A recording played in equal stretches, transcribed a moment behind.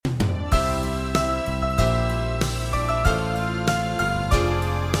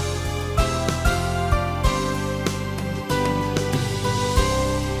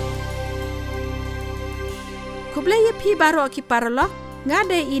พี่บารอคิปารล็อกงา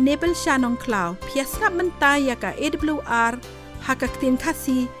เดอีเนเปิลชานองคลาวเพียสกับมันตายกะ AWR ฮักกตินคา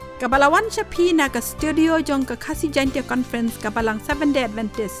ซีกับบาลาวันชพีนากะสตูดิโอจงกะคาซีจันเตียคอนเฟรนซ์กับบาลัง7 Day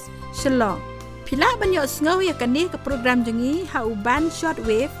Adventist ฉลองพิลาบันยอสเงวยกันนี้กับโปรแกรมจงี้ฮาอุบันช็อตเว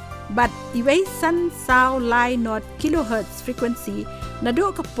ฟบัดอีเวซันซาวไลน์นอตกิโลเฮิรตซ์ฟรีควนซีนาดู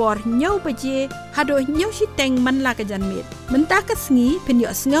กับปอร์เงวปะเจฮาโดเงวชิเต็งมันลากะจันเม็ดมันตากะสงีเป็นย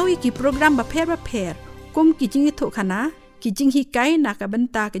อสเงวยกีโปรแกรมบะเพรกุมกิจิงทุขนะกิจิงฮิไกนักบัน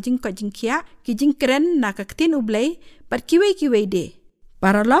ตากิจิงกอจิงเคียกิจิงเครนนักกตินอุเบลปัดคิเวเดปา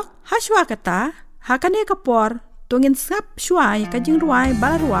รล็อกฮัชวากตาฮักเนกปอร์ตงินซับช่วยกจิงรวยบา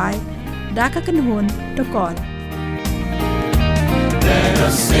ลรวยดากะกันหุนตะกอน Let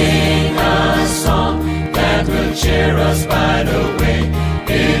us sing a song that will cheer us by the way.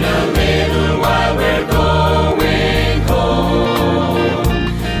 In a little while we're going home.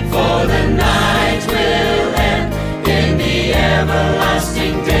 For the night will end in the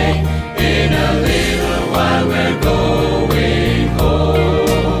everlasting day. In a little while we're going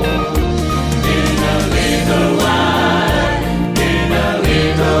home. In a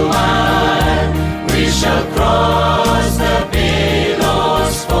little while, we shall cross the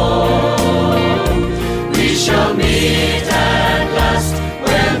billows foam. We shall meet at last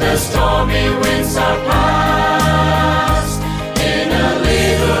when the stormy winds are past. In a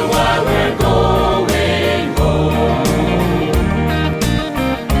little while we're going home.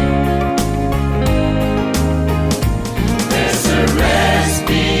 There's a rest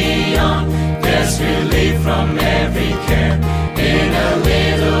beyond, there's relief from every care. In a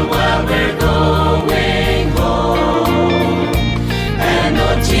little while we're going home. And no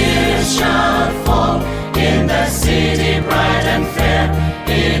tears shall fall in the city bright and fair.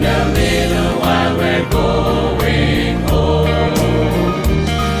 In a little while we're going home.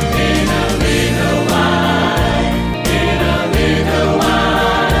 In a little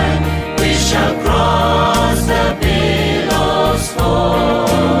while, we shall cross the billows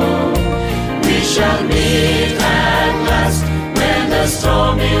foam. We shall meet at last when the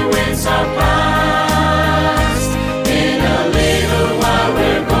stormy winds are past. In a little while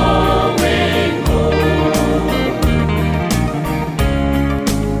we're going home.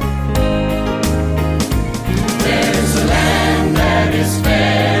 There's a land that is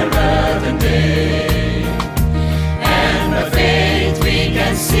fairer than day, and by faith we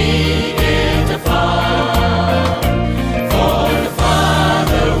can see it afar. For the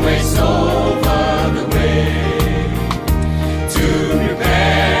Father waits over the way to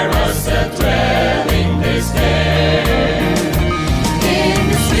prepare us a dwelling place there. In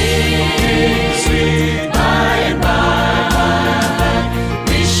the sweet by and by,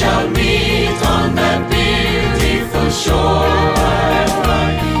 we shall meet on that beautiful shore.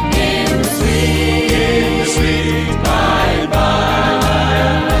 In the sweet by and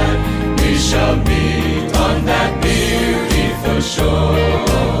by, we shall meet on that beautiful shore.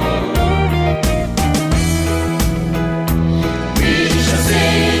 We shall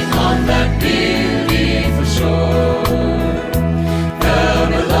sing on that beautiful shore the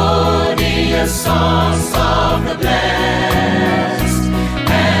melodious songs of the blessed,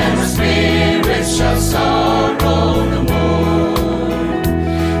 and our spirits shall sorrow no more,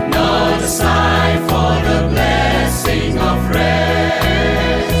 not a sigh for the blessing of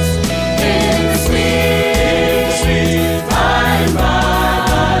rest. In the sweet by and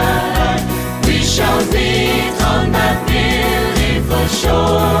by, we shall meet on that beautiful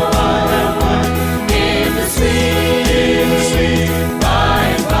shore. In the sweet by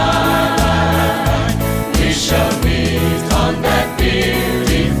and by, we shall meet on that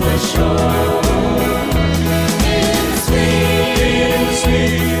beautiful shore. In the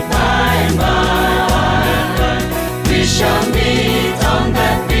sweet by and by, we shall meet on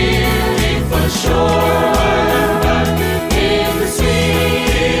that beautiful shore. In the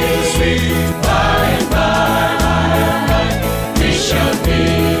sweet by and by, we shall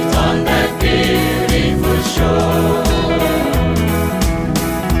meet on that beautiful shore.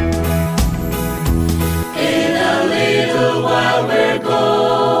 In a little while we're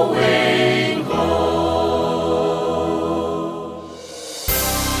going home.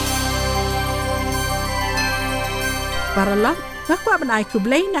 Para lock ngakwa ban ai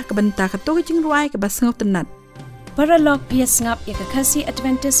kublay na kabanta kato jing ruai ka basngaw tanat. Paralog pias ngap yakakasi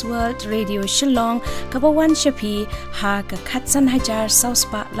Adventist World Radio Shillong kabawan shapi ha ka khatsan hajar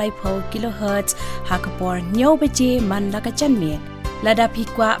sauspa laipo kilohertz ha kapor nyaw beje man laka janme lada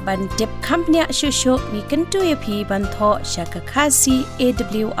pikwa ban dip company shusho mi kantu yapi ban tho shakakasi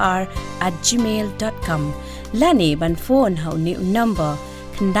awr@gmail.com lani ban phone hau new number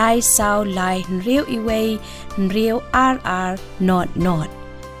ได้ซาวไลเรียวอีเวเรียว RR not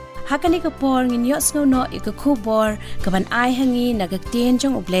Hakani ka por ngin yo sngeww no ikaku bor kaban ai hangi nagaktin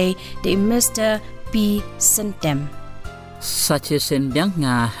jong ublay de Mr. P. Sentem. Sache sen biang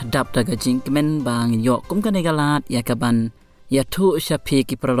nga dap daga jingmen bang yo kum ka negalat ya kaban ya thu shapi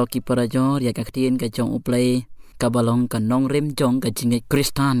ki praloki parajor ya kaktin ka jong ublay kabalong ka nong rim jong ka jingngeit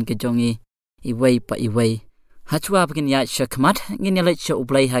kristan ka jongi iway pa iway hachwa pakin ya shakmat ngin ya let sha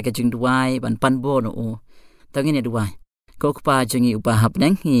ublay ha ka jing duai ban pan bo no o tangin ya duai Kokpa jongi upa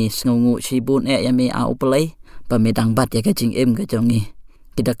hapneng hi sngu shibun yame a uplay pa medang bat ya ka jingim ka jongi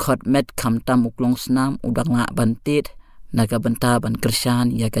kita khot met kham tam uklong snam udang la bantit naga benta ban krishan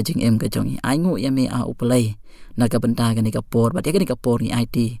ya ka jingim ka jongi aingu yame a uplay naga benta ka ni ka por bat ya ka ni ka por ni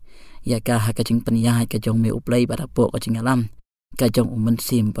IT ya ka ha ka jing panya ka jong me uplay ba po ka jingalam ka jong umun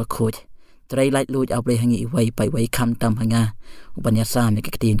sim pa khoj trai light lu a uplay hangi wai pai wai kham tam hanga upanya sa me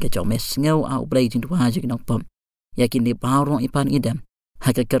ka tin ka jong me sngew a uplay jing tuwa jing nong pom yakin di baurong ipan idam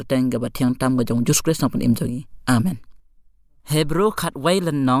haka kerteng ga bathiang tam ga jong Jesus Christ napun imjongi amen Hebrew khat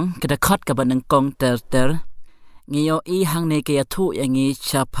wailan nong kada khat ga banang kong ter ngiyo I hang ne ke athu yangi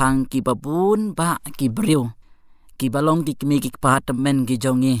chapang ki babun ba ki briu ki balong ki kmie ki patemen ki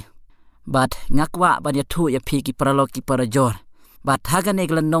jongi bat ngakwa ban ya thu ya phi ki pralok ki parajor bat haga ne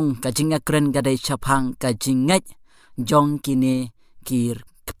glan nong ka jinga kren ga dai chapang ka jingngeit jong kine ki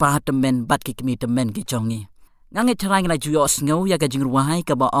patemen bat ki kmie temen ki jongi Ngangai terang la iohsngew ya ka jingruai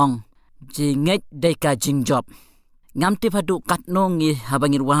ka baong jingngeit dei ka jingjop ngam te phadu kat no ngi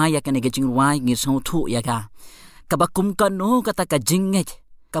habangir wa ya ka ne ka jingruai ngi so thu ya ka bakum ka no kata ka jingngeit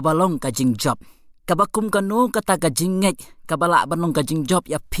ka balong ka jingjop ka bakum ka no kata ka jingngeit ka bala banong ka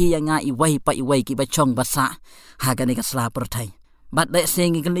jingjop ya phi ya nga iwai pa iwai ki ba chong basa ha ka ne ka sla pyrthei bat le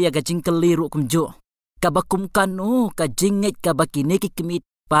sing ngi ya ka jingkular kumjo ka bakum ka no ka jingngeit ka bakine ki kmit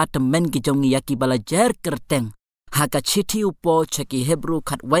pa temen ki jongi ya ki balajar kerteng Haka chiti upo cheki Hebrew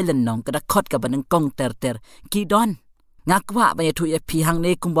khat wailan nong kada khot ka banang kong ter ki don ngakwa ba ya thu ya phi hang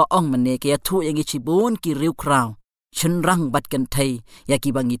ne kumba ong mane ke ya thu yangi chibun ki riu kraw chenrang bat kan thei ya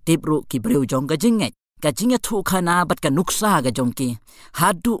ki bangi tibru ki breu jong ka jingngeit ka jinga thu khana bat ka nuksa ga jong ki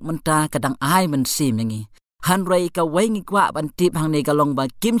hadu menta kadang ai men sim yangi han rei ka wengi kwa ban tip hang ne ka long ba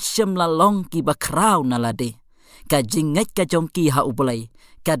kim shem la long ki ba kraw na la de ka jingngeit ka jong ki ha ublai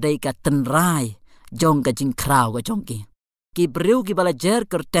ka dei ka tenrai jong ka jing kraw ka jong ki breu ki balajar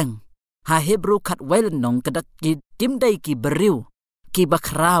kerteng ha Hebrew khat wailan nong kadak ki tim dai ki breu ki ba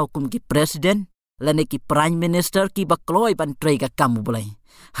kraw kum ki president lane ki prime minister ki ba kloi ban trei ka kam bulai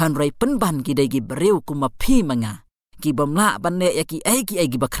han rei pen ban ki dai ki breu kum ma phi manga ki bamla ban ne ya ki ai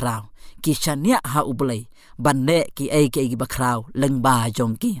ki ba kraw ki shania ha ublai ban ne ki ai ba kraw leng ba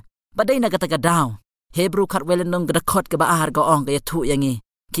jong ki badai na kata ka daw Hebrew khat wailan nong kadak khot ka ba ar ka ong ka ya thu yangi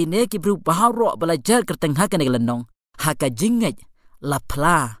kine ki bru baharo belajar kerteng ha kan gelenong ha ka jingngeit la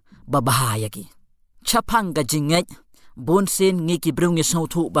phla ba bahaya ki chapang ka jingngeit bon sen ngi ki bru ngi so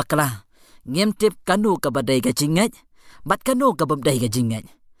thu bakla ngem tip kanu ka badai ka jingngeit bat kanu ka bamdai ka jingngeit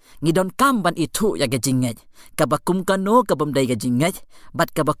ngi don kam ban I thu ya ka jingngeit ka bakum kanu ka bamdai ka jingngeit bat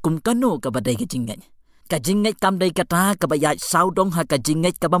ka bakum kanu ka badai ka jingngeit ka jingngeit kam dai kata ka ba ya sau dong ha ka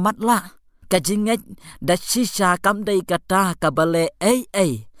jingngeit ka ba matla ka jingngeit da shisha kam dai kata ka bale ai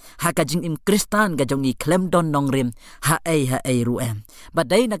ha ka jingim kristan ga jongi klem don nong rim ha ai ruem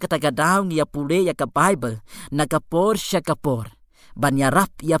badai na kata ga daw ya pule ya ka bible na ka por shakapor ban ya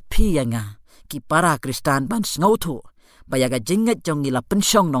rap ya phi ya nga ki para kristan ban sngau thu ba ya ga jingngeit jongi la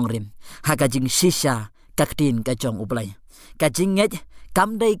pyrshang nong rim ha ka jing shisha ka tin ka jong ublai ka jingngeit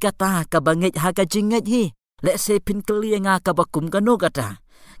kam dai kata ka bangeit ha ka jingngeit hi le se pynkylla nga ka bakum ka no kata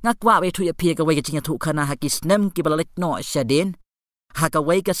ngakwa be thu ya phi ka wai ka jinga thu khana ha ki snem ki balek no shaden ha ka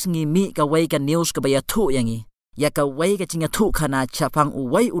wai ka sngi ka wai ka news ka ba ya thu yangi ya ka wai ka jinga thu khana chapang u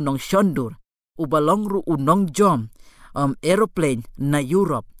wai unong shondur u balong ru unong jom aeroplane na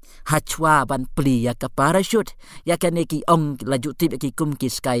Europe hachwa ban pli ya ka parachute ya ka ne ki ong laju tip ki kum ki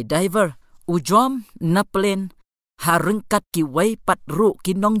skydiver u jom na plane ha rengkat ki wai pat ru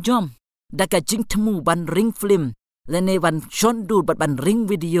ki nong jom da ka jing thmu ban ring film lene ban shondur bat ban ring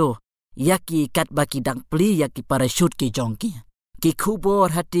video yaki kat baki dang pli yaki parachute ki jongki ki khubor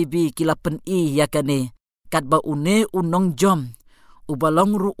hati bi ki lapen I yakane kat ba une unong jom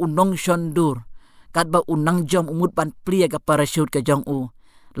ubalong ru unong shondur kat ba unang jom umut ban pli ka parachute ka jong u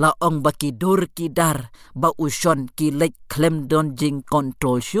la ong baki dur ki dar ba ushon ki lek klem don jing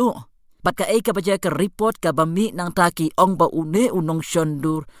control shu bat ka ka baja ka report ka ba mi nang ta ki ong ba une unong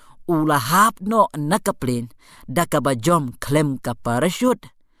shondur ula hap no naka plane da ka ba jom klem ka parachute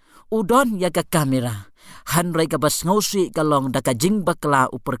udon ya ka kamera hanrai ka bas ngausi kalong da ka jing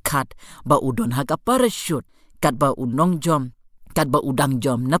bakla uperkat ba udon ha ka parachute kat ba unong jom kat ba udang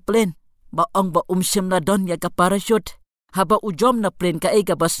jom na plane ba ong ba shem na don ya ka parachute ha ba ujom na plane ka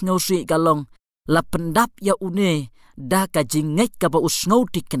ka bas ngausi kalong la pendap ya une da ka jingngeit ka ba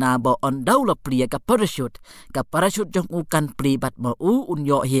sngewtikna ba on daw la pria ka parachute jong ukan pri bat ma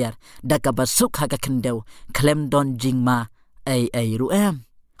unyo hier da ka basuk ha ka kendeu klem don jingma ai ruem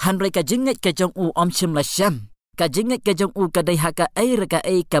hanrei ka jingngeit ka jong shem la shem ka jingngeit ka jong ka dai ha ka ra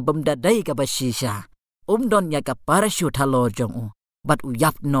ka bamda dai ka basisha don ya ka parachute halo jong bat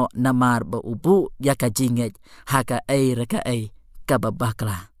yap no namar ba ubu ya ka jingngeit ha ka ra ka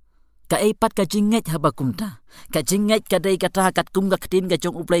babakla ka pat ka jingngeit haba kumta ka jingngeit ka dai kata kat kum ka ktin ka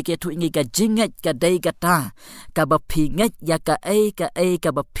jong uplai ke thu ingi ka jingngeit ka dai kata ka ba phingeit ya ka ka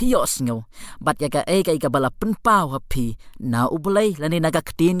ba iohsngew bat ya ka ka bala penpau hapi na uplai lani na ka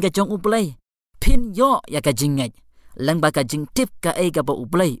ktin ka jong uplai pin yo ya ka jingngeit lang ba ka jingtip ka ba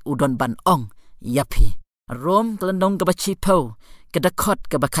uplai udon ban ong yapi rom klandong ka ba chipo ka dakot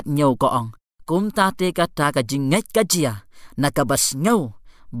ka ba khat nyo ko ong kum ta te kata ka jingngeit ka jia na ka bas ngew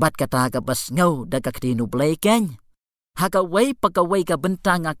bat kata ka bas ngew da ka ktinu play ken haka wei pakawei ka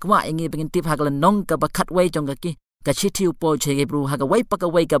bentang kwah ingi bengintip haka nong ka bakat wei jong ka chitiu po chege bru haka wei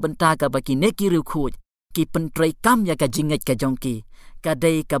pakawei ka benta ka baki neki ru khu ki pentrei kam ya ka jingngeit ka jongki ka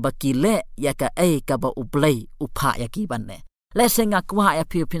dei ka baki le ya ka ka ba uplay upha ya ki banne le senga kwah ya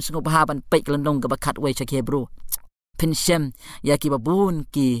piu pin sungu bahaban pek nong ka bakat wei chege bru pin shem ya ki babun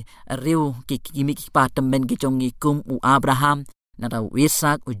ki riu ki kimi ki patemen ki jongi kum Abraham nata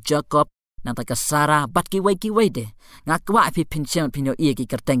Isak Jacob nata ka Sarah bat ki wei de ngakwa pi pinchem pinyo ki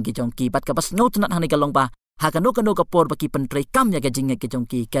kerteng ki jongki bat ka bas ngot nat hani ka long ba ha ka no ka por ba ki pentrei kam ya ka jingngeit ki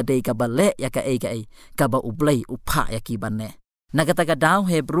jongki ka dei ka bale ya ka ka ba ublei upha ya ki banne nagata ka daw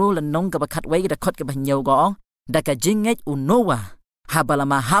Hebrew lan nong ka bakat wei da khot ka ba nyaw gong da ka jingngeit Noah habala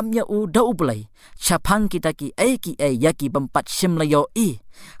mahamnya da ublei chapang kita ki ya ki bempat shem la yo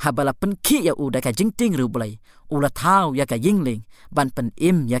habala penki ya da ka jingting ru blei ula thau ya ka iinglieng ban pen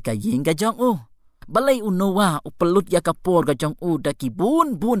im ya ka ying ka jong balai Noah pelut ya ka por ka jong da ki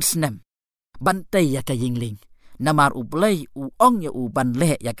bun snem ban tei ya ka iinglieng namar ublei ong ya ban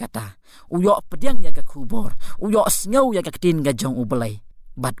le ya kata yo pediang ya ka kubor iohsngew ya ka tin ka jong ublei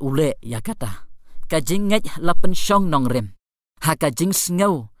bat ule ya kata ka jingngeit la pyrshang nong rem haka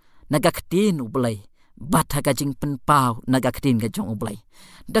jingshlei naga ktin ublei bat haka jing penpau naga ktin ka jong ublei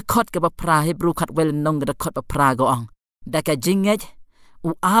da khot ka ba pra Hebrew khat wel nong da khot ba pra go ong da ka jingngeit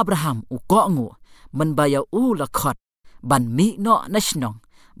Abraham ko ngu men baya la khot ban mi no nashnong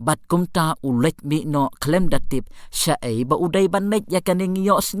bat kumta ulek mi no klem datip sha ba udai ban nek ya ka ning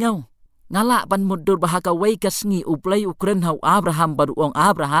iohsngew ngala ban mudur ba haka wei ka sngi ublei ukren hau Abraham baru ong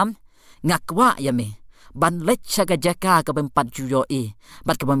Abraham ngakwa ya me ban lech saga jaka ka bempat juyo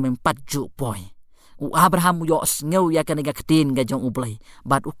bat ka bempat ju boy Abraham iohsngew ya ka nega ktin ga jong ublei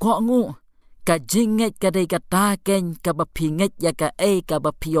bat ko ngu ka jingngeit ka dei ka ta ken ka ba phingeit ya ka ka ba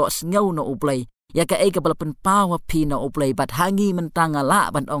iohsngew no ublei ya ka ka bala penpau pi no ublei bat hangi mentang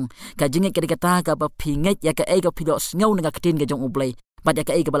ala ban ong ka jingngeit ka dei ka ta ka ba phingeit ya ka iohsngew nega ktin ga jong ublei bat ya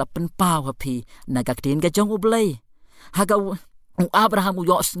ka bala penpau pi naga ktin ga jong ublei haga Abraham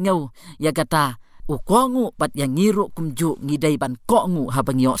iohsngew ya kata kongu bat yang ngiru kumju ngidai ban kongu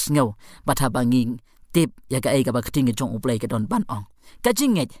habang iohsngew bat habanging tip ya ka ba kting jong ublei ka don ban ong ka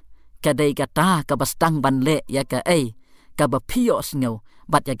jingngeit ka dei kata ka bastang ban le ya ka ka ba iohsngew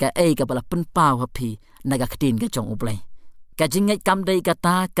bat ya ka bala penpau hapi naga ktin ka jong ublei ka jingngeit kam dei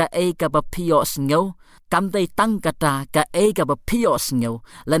kata ka ba iohsngew kam dei tang kata ka ba iohsngew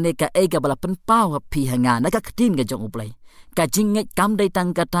lane ka bala penpau hapi hanga naga ktin ka jong ublei ka jingngeit kam dei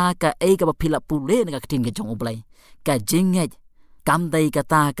tang kata ka ba phila pule naga ktin ka jong ublei ka jingngeit kam dei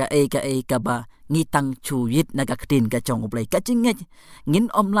kata ka ka ba ngitang chuyit naga ktin ka jong ublei ka jingngeit ngin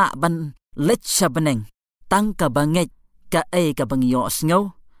omla ban lech sabeneng tang ka banget ka bang iohsngew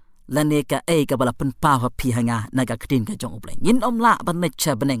lane ka bala penpau hapi hanga naga ktin ka jong ublei ngin omla ban lech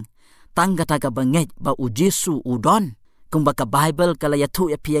sabeneng tang kata ka banget ba ujesu udon kumba ka Bible kala ya thu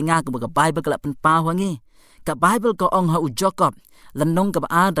ya pianga kumba ka Bible kala penpau hangi ka Bible ko ong ha Jacob lanong ka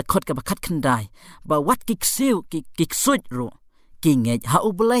ba da khot ka ba khat khandai ba wat kiksiu kiksut ro kingeit ha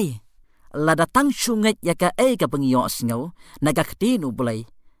ublei la datang shunget ya ka ka bang iohsngew naga ktin ublei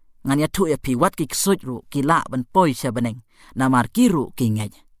ngan ya thu ya pi wat kiksut ro kila ban poi sabeneng namar kiru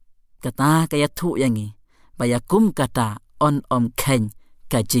kingeit kata ka ya thu yangi ba ya kum kata on ken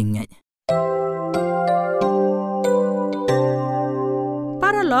ka jingngeit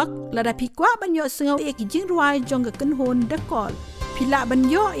Paralog lada pi kwah ban iohsngew ki jingrwai jong ka kenhon da kol pila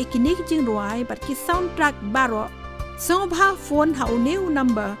banyo ikinik jingruai bat ki soundtrack baro songba phone hauniu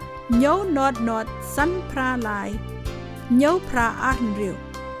number nyo not san pra lai nyo pra arnriu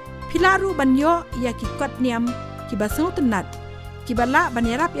pila ru banyo ya ki kot niam ki basong tunat ki bala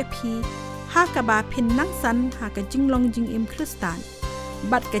banyarap ya phi ha ka ba phin nang san ha ka jinglong jingim kristan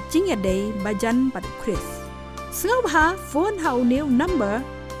bat ka jing ya dei bajan bat kris songba phone hauniu number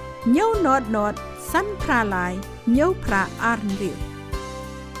nyo not san pra lai nyo pra arnriu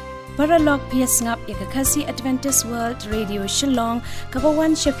Paralog piasngap yakakasi Adventist World Radio Shillong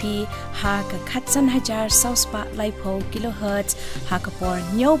kabawan shapi ha ka khatsan hajar sauspa laipo kilohertz ha kapor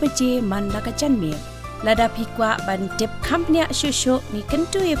nyo beje man laka janmi lada pikwa ban tip company shusho ni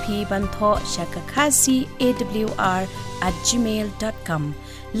kentu yapi ban tho shakakasi awr@gmail.com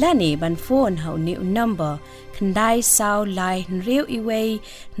lani ban phone hau ni number khandai sao lai nriu iway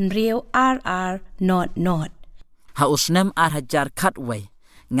nriu rr not hausnem ar hajar khatway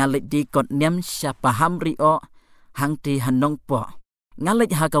ngalit di kot nem syapaham rio hangti hanong po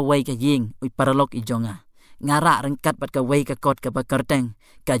ngalit ha ka wai ka ying ui paralok ijonga ngara rengkat pat ka wai ka kot ka bakarteng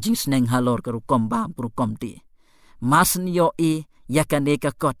ka jingshneng halor ka rukom ba rukom ti masen yo I yakane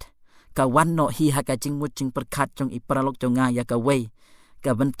ka kot ka wanno hi ha ka jingmut jing perkhat jong I paralok jonga ya ka wai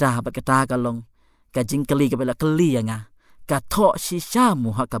ka benta ba kata ka long ka jingkeli ka bela keli nga ka tho si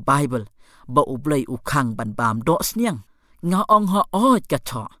syamu ha ka bible ba ublei ukhang ban bam do sniang nga ong ha ot ka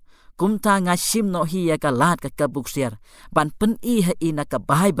tho kumta nga sim no hi ya ka lat ka buksiar ban pen I ha ina ka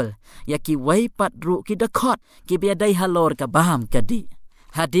bible ya ki wai pat ru ki dakot ki bia dai halor ka baham ka di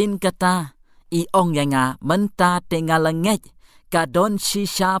hadin kata I ong ya nga menta tengalanget ka don si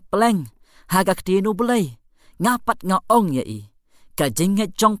sha pleng ha ka tinu blai nga pat nga ong ya I ka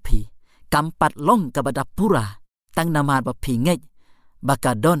Jingngeit jong phi kampat long ka badapura tang namar ba phi nget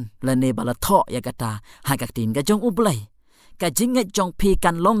baka don lane bala tho ya kata ha ka tin ka jong ublai ka Jingngeit jong phi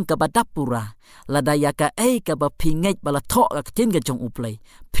kan long ka badapura ladaya ka ka ba phinget bala tho ka tin ka jong uplay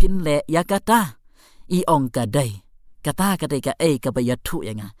phin le ya kata I ong ka dai kata ka dai ka ka ba ya thu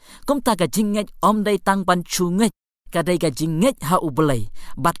yanga kom ta ka Jingngeit om dai tang ban chu nget ka dai ka Jingngeit ha ublay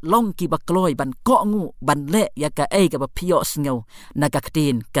bat long ki ba kloi ban ko ngu ban le ya ka ba iohsngew na ka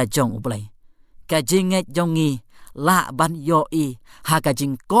tin ka jong ublay ka Jingngeit jong ngi la ban yo I ha ka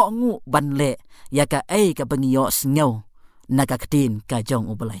jing ko ngu ban le ya ka ba iohsngew nakatin ka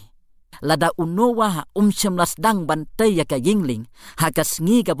jong ublay lada unowa syemlas dang bantai ya ka iinglieng hakas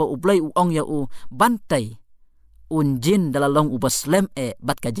ngi ka ba ublay uong ya u bantai unjin dalalong ubaslem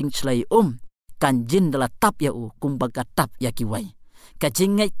bat ka jingshlei kan jin dala tap ya u kumbaga tap ya kiwai ka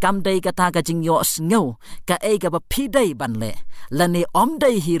Jingngeit kamdai kata ka jingiohsngew ka ka ba pidai banle lani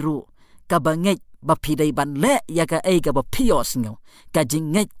omdai hiru ka banget ba pidai banle ya ka ba iohsngew ka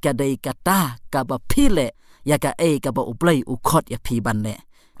Jingngeit ka dai kata ka ba pile ya ka ba ublay ukot ya phi banne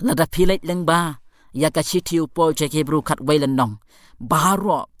lada philait leng ba ya ka chitiu pol che hebru khat wailan nong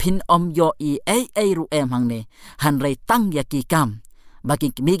baro phin om yo I ru em hangne han rei tang ya ki kam bagi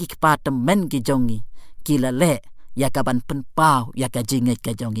mi ki pa temen ki jongi kila le ya ka ban pen pau ya ka Jingngeit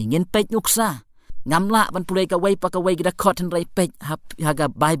ka jongi ngin pet nuksa ngamla ban pulai ka wai pa ka wai gida khot han rei pet ha ga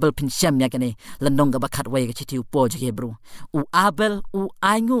bible phin shem ya ka ne landong ga ba khat wai ka chitiu pol che hebru u abel u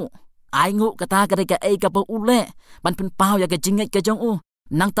aingu kata ka ka ba ule ban pen pau ya ka Jingngeit ka jong u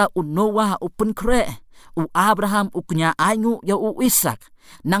nang ta u Noah u pen kre u Abraham u knya aingu ya u Isak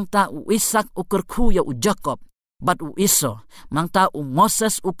nang ta u Isak u kerku ya u Jacob bat u Iso mang ta u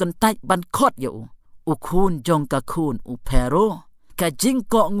Moses u kentai ban khot ya u khun jong ka khun u Pharaoh ka jing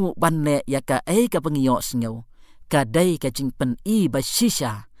ko ngu ban le ya ka ka iohsngew ka dai ka jing pen I ba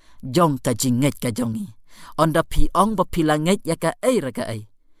shisha jong ka Jingngeit ka jongi onda pi ong ba pilanget ya ka ra ka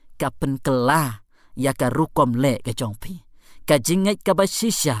ka pynkylla ya ka rukom le ka jong phi ka Jingngeit ka ba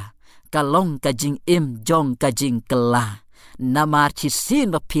shisha ka long ka jingim jong ka jingkular namar chi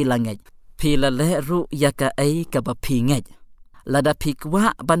sin ba pilanget pila le ru ya ka ka ba phinget lada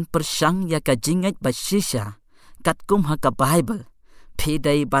pikwa ban pyrshang ya ka Jingngeit ba shisha kat kum ha ka bible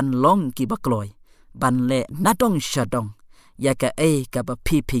phidai ban long ki ba kloi ban le nadong shadong ya ka ba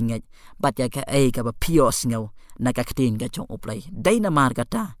phinget bat ya ka ba iohsngew nakatin ka jong uplay dai na mar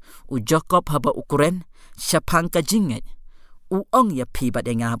kata u Jacob haba ukuren syapang ka Jingngeit u ong ya phi bat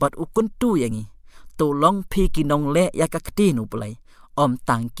nga bat u kuntu yangi to long phi kinong le ya ka tin uplay om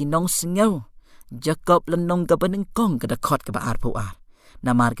tang kinong sngew Jacob lenong ka baneng kong ka dakot ka ba arpu ar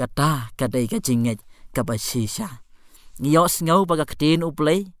na mar kata ka dai ka Jingngeit ka ba shisha iohsngew ba ka tin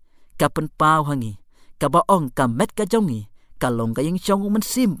uplay ka pen pau hangi ka ba ong ka met ka jongi ka long ka yang chong man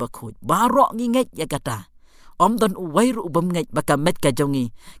sim ba khut baro nginget ya kata om don uwai ru bamnget baka met ka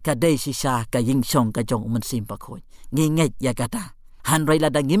jongi ka dai shisha ka ying chong ka jong man sim pa khoi nginget ya kata hanrai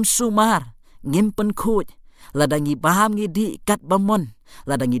ladangim sumar ngim penkuj ladangi baham ngi di kat bamon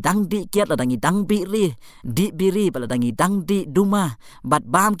ladangi dang di kiat ladangi dang biri di biri ladangi dang di duma bat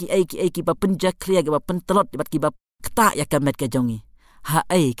bam ki ki ba penja clear ba pentelot bat ki ba kta ya ka met ka jongi ha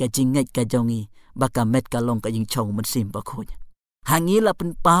ai ka jingngeit ka jongi baka met ka long ka jing chong man sim ba khuj hangi la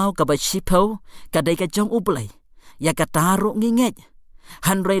pen pau ka ba shipau ka dai ka jong ublai ya ka taru nginget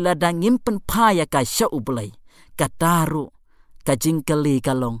hanrai ladangim pen pa ya ka sha ublai ka taru ka jingkali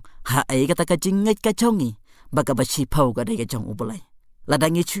ka long ha ai ka ta ka jingngeit ka jongi baka ba shipau ka dai ka jong ublai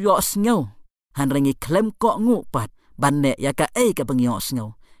ladangi iohsngew hanrangi klem ko ngu pat banne ya ka ai ka bang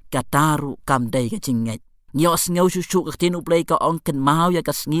iohsngew ka taru kam dai ka jingngeit iohsngew shu ka tin ublai ka ong ken mau ya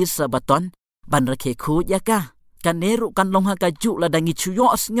ka sngi sa baton ban ra ke khu ya ka neru kan long ha ka ju ladangi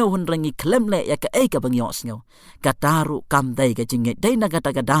iohsngew hanrangi klem le ya ka ai ka bang iohsngew ka taru kam dai ka jingngeit dai na ka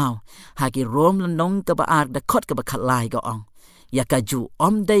ta ka daw ha ki rom lanong ka ba ar da khot ka ba khalai ka ong ya ka ju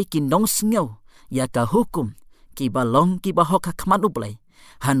om dai ki nong sngew ya ka hukum ki balong ki bahok khman ublai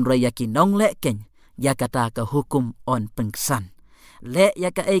hanra ya ki nong le ken ya kata ka hukum on pengsan le ya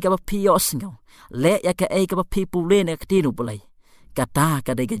ka ai ka pi iohsngew le ya ka ai ka pi pule ne ktinu ublai kata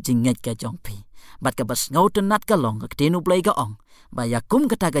ka dai ka jingngeit ka jong pi bat ka bas ngau tenat ka long ka ktinu ublai ka ong ba ya kum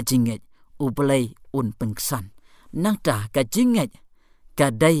kata ka jingngeit ublai un pengsan nang ta ka jingngeit ka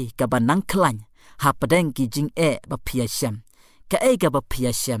dai ka banang klan ha padeng ki jing ba pi shem ka ai ka ba pi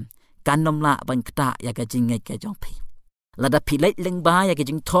shem kan nom la ban kta ya ka jingngeit ka jong pi lada pilai leng ba ya ka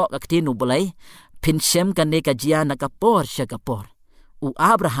jing thok ka ktinu ublai pin shem ka ne ka jia na ka por sha ka por u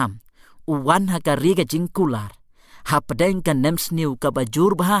Abraham u wan ha ka ri ka jingkular ha padeng ka nem sniu ka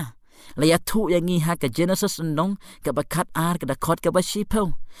bajur ba la ya thu ya ngi ha ka Genesis nong ka ba khat ar ka da khot ka ba shipau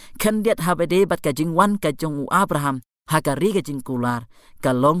kan diat ha ba de bat ka jing wan ka jong u Abraham ha ka ri ka jingkular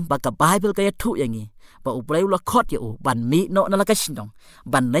ka long ba ka Bible ka ya thu ya ngi ba u play la khot ya u ban mi no na la ka shnong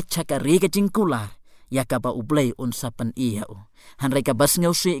ban le cha ka ri ka jingkular ya ka ba u play un sapan i ya u han re ka bas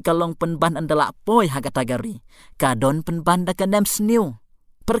ngeu si ka long pen ban andala poi ha ka tagari ka don pen ban da ka nem sniu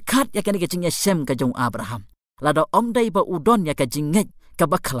perkat ya ka ni ka jing shem ka jong Abraham lada om dai ba udon ya ka jingngeit ka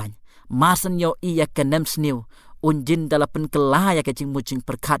baklan masan yo i ya ka nem sniu unjin dala pynkylla ya ka jing mucing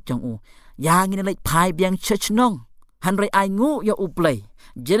perkat jong u yang ni lai pai biang church nong hanrai ai ngu ya ublai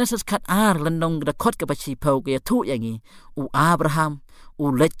Genesis khat ar lanong da khot ka ba chi phau ka thu yang i u Abraham u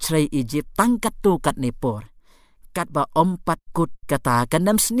lechrei Egypt tangkat tu kat nepor kat ba om pat kut kata ka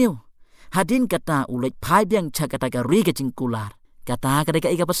nem sniu hadin kata u lech pai biang cha kata ka ri ka jingkular kata ka ka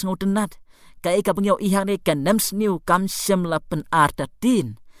ika pas ngau tenat ka ika bangyo ihang ne ka nem sniu kam shem la pen ar ta tin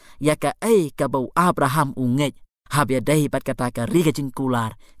ya ka ai ka ba Abraham u nget habia dai bat kata ka ri ka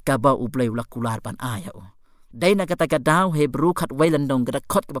jingkular ka ba u blai la kular pan aya u dai na kata ka daw Hebrew khat wai landong ka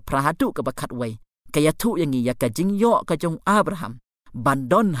khot ka prahatu ka ba khat wai ka ya thu yang ya ka jingyoh ka jong Abraham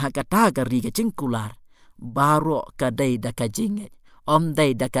bandon ha kata ka ri ka jingkular baro ka dai da ka jingngeit om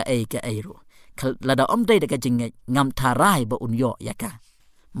dai da ka ai ka airu lada om dai da ka jingngeit ngam tharai ba unyo ya ka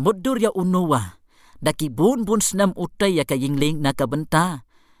mudur ya unuwa daki bun snam utai ya ka iinglieng na ka benta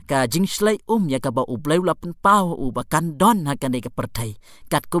ka jingshlei ya ka ba ublai la pen pau u ba kan don ha ka ne ka pyrthei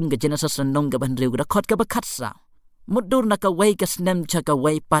kat kum ga Genesis nong ga ban riu ga khot ka ba khat sa mudur na ka wei ka snem cha ka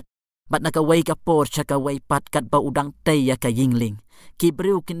wei pat bat na ka wei ka por cha ka wei pat kat ba udang tei ya ka iinglieng ki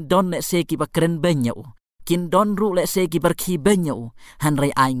briu kin don le se ki ba kren benya u kin don ru le se ki bar khi benya u han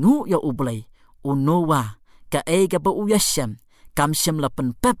rai ai ngu ya ublai unowa ka e ga ba u yashem kam shem la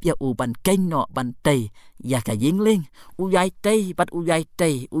pen pep ya u ban kynroh ban tei ya ka iinglieng u yai tei bat u yai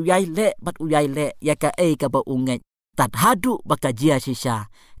tei u yai le bat u yai le ya ka e ka ba u nget tat hadu ba ka jia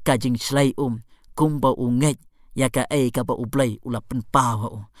sisa ka jingshlei kum ba u nget ya ka e ka ba u blai u la pen pa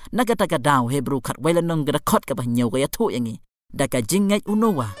u na ka ta ka daw Hebrew khat wai la nong ga khot ka ba nyau ga ya thu yang i da ka jingngeit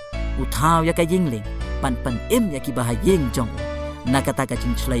unowa u thau ya ka iinglieng pan im ya ki ba ha yeng jong na ka ta ka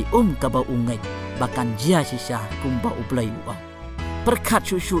jingshlei ka ba u nget ba kan jia sisa kum ba u blai u perkat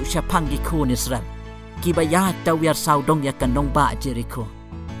susu syapang di kun Israel kibaya tawiar saudong ya kanong ba Jericho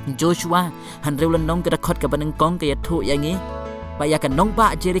Joshua han reulan nong ka khot ka baneng kong ka ya thu yangi ba ya kanong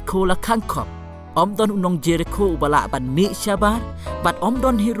ba Jericho la khangkhop om don unong Jericho ubala ban mi syabar bat om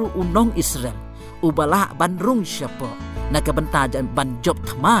don hiru unong Israel ubala ban rung syapo na ka benta ban job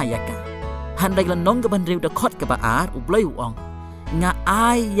thma ya ka han reulan nong ka ban reu da khot ka ba ar ublai uong nga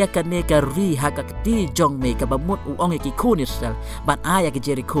ai ya ka ne ka ri ha ka ti jong me ka ba mut uong ki kun Israel ban ai ya ki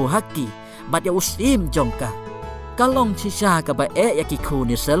Jericho haki bat ya usim jong ka kalong sisa ka ba ya ki kun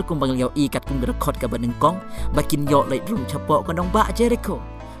Israel kum bang liao i kat kum khot ka ba ning kong ba kin yo lai rung chapo ka nong ba Jericho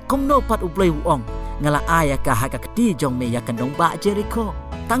kum no pat ublai uong ngala ai ya ka ha ka ti jong me ya ka nong ba Jericho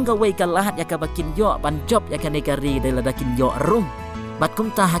tangga wei ka lahat ya ka ba kin yo ban job ya ka ne ka ri de la da kin yo rung bat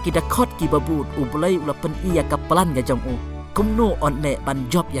kum ta hakida khot ki babut ublai ula pen ia kapelan ga jong kumno onne ban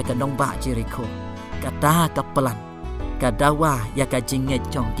job ya ka nong ba Jericho kata kapelan kadawa ya ka Jingngeit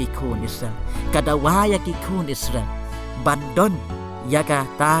jong ki khun Israel kadawa ya ki khun Israel bandon ya ka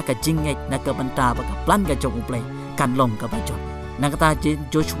ta ka Jingngeit na ka banta ba ka plan ga jong ublai kan long ka ba job na kata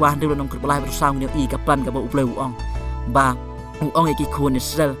Joshua de nong kurbalai bersang ni i ka plan ka ba ublai uong ba uong ya ki khun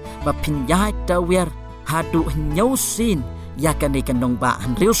Israel ba pin yai tawiar hadu nyau sin ya kan ni kan nong ba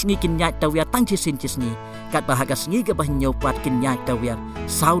han rius ni kin yai tawiar tang chi sin chis ni kat bahaga sengi ke bah nyau pat kin yai tawiar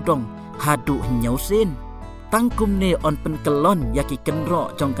saudong hadu nyau sin tangkum ne on pen kelon yaki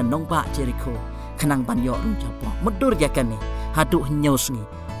kynroh jong kanong ba Jericho khanang ban yo rung japo medur ya kan ni hadu nyau sengi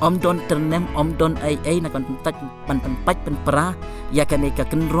om don ternem om don ai na kan tak pan pat pen pra ya kan ni ka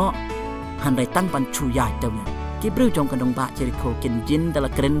kynroh han rai tang ban chu yai tawiar ki bru jong kanong ba Jericho kin jin dala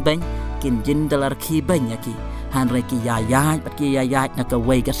kren beng kin jin dala khi beng yaki han rai ki yayai pat ki yayai na ka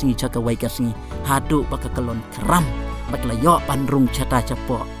wei ka sengi cha ka wei ka sengi hadu baka kelon keram bat la yo pan rung chata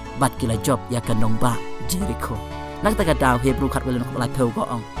chapo bat kila job ya kanong ba Jericho nak ta ka daw Hebrew khat welon ko lai thau ko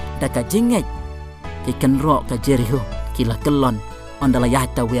ong da ka Jingngeit ki kynroh ka Jericho kila kelon on dala ya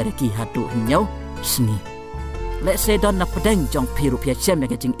ta wer ki hadu nyau sengi le se don na pedeng jong pi ru pia shem ya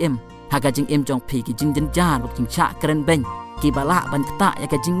ka jingim ha ka jingim jong pi ki jingjynj wat king cha kren beng ki bala ban kata ya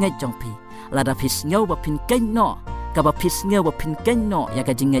ka Jingngeit jong pi lada phis ngeu ba pin kynroh ka ba phis ngeu ba pin kynroh ya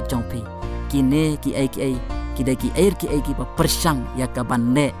ka Jingngeit jong pi kine ki ai ki dai ki air ki ai ki ba pyrshang ya ka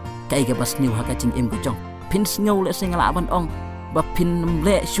ban le ka ai ka bas new ha ka jingim ko jong pin ngeu le sing la ban ong ba pin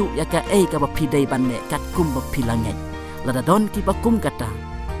le shu ya ka ai ka ba pi dai ban le kat kum ba pi langai lada don ki ba kum kata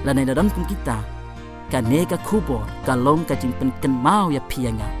la nei don kum kita ka ne ka kubor ka long ka jing pen ken mau ya pi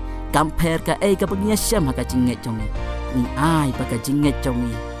nga compare ka ai ka ba ngia shem ha ka Jingngeit jong ni ai ba ka Jingngeit jong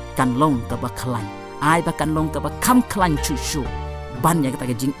ni kan long ka ba khlan ai ba kan long ka ba kham khlan chu shu ban ya ka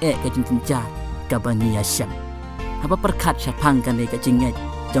Jingngeit ka jingjynj ka ba ngia shem apa perkhat syapang kan ka Jingngeit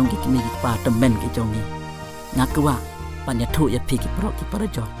jong ki kini pa temen ki jong ni ngakwa pan ya thu ya pi ki pro ki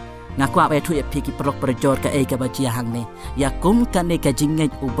parajor ngakwa ba thu ya pi ki pro parajor ka ai ka ba chia hang ni ya kum kan ka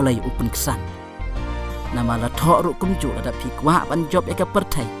Jingngeit ublai upun kesan nama la tho ru kum ju ada pi kwah ban job ya ka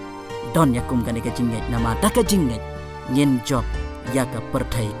pyrthei don ya kum kan ka Jingngeit nama ta ka Jingngeit nyen job ya ka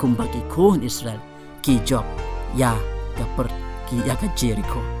pyrthei kum ba ki khun Israel ki job ya ka ki ya ka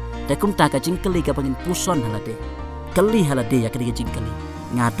Jericho da kum ta ka jingkeli ka bangin puson halade kali halade ya ka jingkeli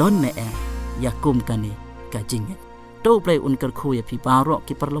ngadon ne ya kum kan ka Jingngeit to play un ker khu ya pi baro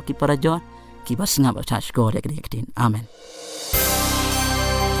ki perlo ki parajor ki bas ngap attach go ya ka din amen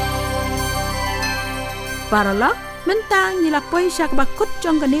Parala mentang nila poi syak bakut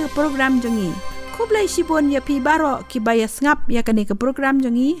jong kani program jongi kublai sibon ya pi baro ki bayas ngap ya kani ke program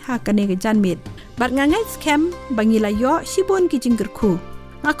jongi ha kani ke janmit bat ngangai scam bangila yo sibon ki jinggerku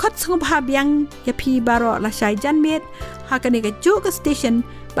ngakot sngop habyang ya pi baro la shai janmit ha kani ke ju ke station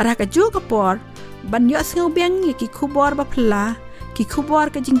bar ha ke ju ke por ban yo sngop byang ya ki kubor ba phla ki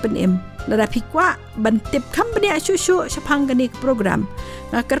kubor ke jing penem la pi kwa ban tip company ashu shapang kani ke program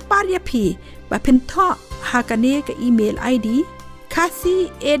ngakar par ya pi ba pintho ha kani ke email ID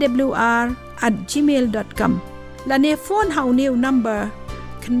kasiawr@gmail.com lane phone hau new number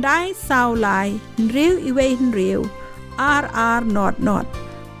kandai sao lai rew iwe rew rr not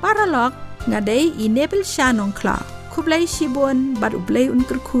paralog ngadei enable shanong kla kublai shibon bar ublai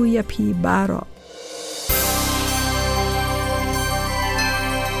unkur khu ya phi baro